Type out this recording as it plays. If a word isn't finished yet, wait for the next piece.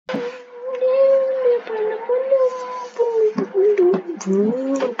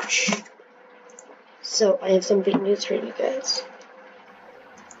So, I have some big news for you guys.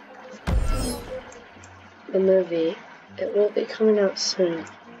 The movie, it will be coming out soon.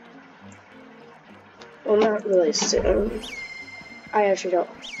 Well, not really soon. I actually don't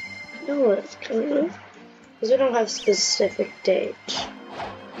know when it's coming out, because we don't have a specific date.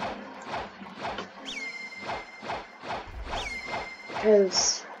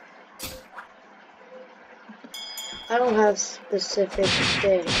 Because I don't have a specific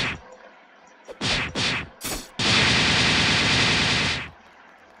date.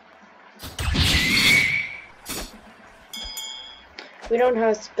 We don't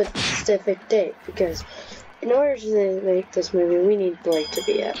have a specific date because in order to make this movie, we need Blake to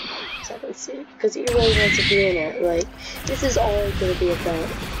be at 7C because he really wants to be in it. Like, this is all it's going to be about.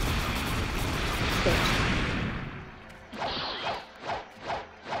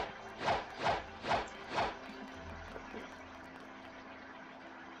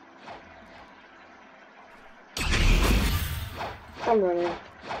 I'm running.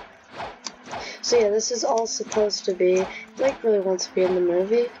 So yeah, this is all supposed to be. Blake really wants to be in the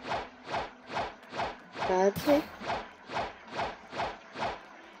movie. Badly.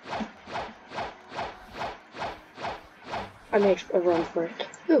 I made a run for it.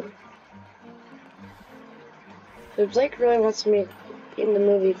 Ooh. So Blake really wants to be in the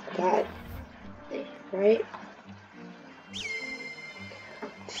movie badly, right?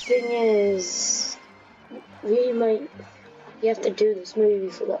 Thing is, you have to do this movie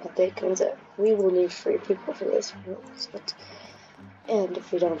before the update comes out. We will need free people for this one. And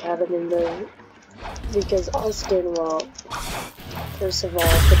if we don't have it in the... Because Austin will, first of all,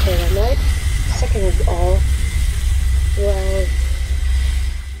 pretend I'm right. Second of all, well...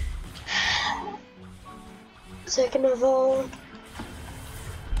 Second of all,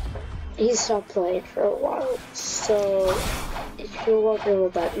 he stopped playing for a while. So, if you're wondering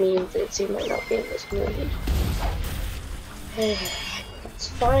what that means, it's he might not be in this movie. It's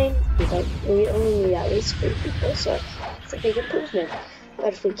fine, we only need at least 3 people, so it's a big improvement.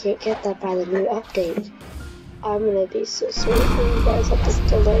 But if we can't get that by the new update, I'm gonna be so sorry for you guys that this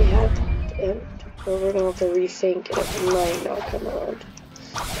delay happened, and we're gonna have to rethink, and it might not come around.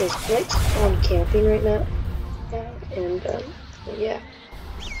 Because Blake's on camping right now, and yeah.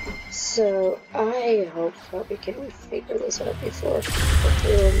 So I hope that we can figure this out before,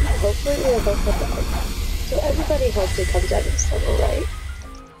 hopefully we'll hope that so everybody hopes it comes out in summer, right?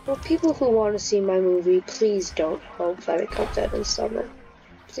 Well, people who want to see my movie, please don't hope that it comes out in summer.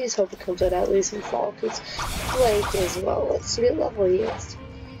 Please hope it comes out at least in fall, because Blake is, well, let's see what level he is.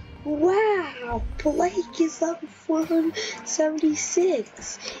 Wow! Blake is level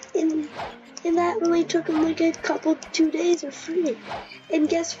 476! And that only took him like a couple, 2 days or 3. And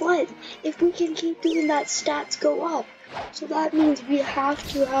guess what? If we can keep doing that, stats go up. So that means we have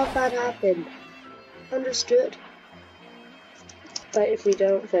to have that happen. Understood. But if we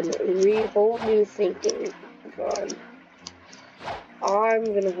don't, then whole new thinking on. I'm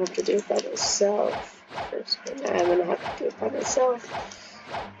gonna have to do it by myself. I'm gonna have to do it by myself.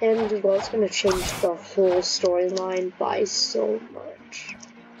 And well, it's gonna change the whole storyline by so much.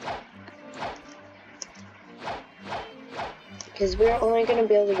 Because we're only gonna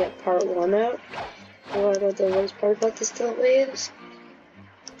be able to get part 1 out. You wanna know what the worst part about this delay is?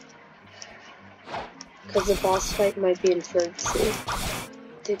 Because the boss fight might be in 3rd C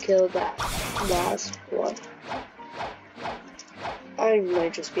to kill that last one. I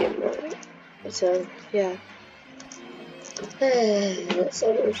might just be annoying. So, yeah.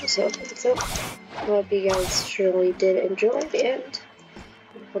 So, I hope you guys surely did enjoy, and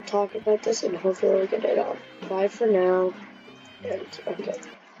we'll talk about this and hopefully we'll get it on. Bye for now, and okay.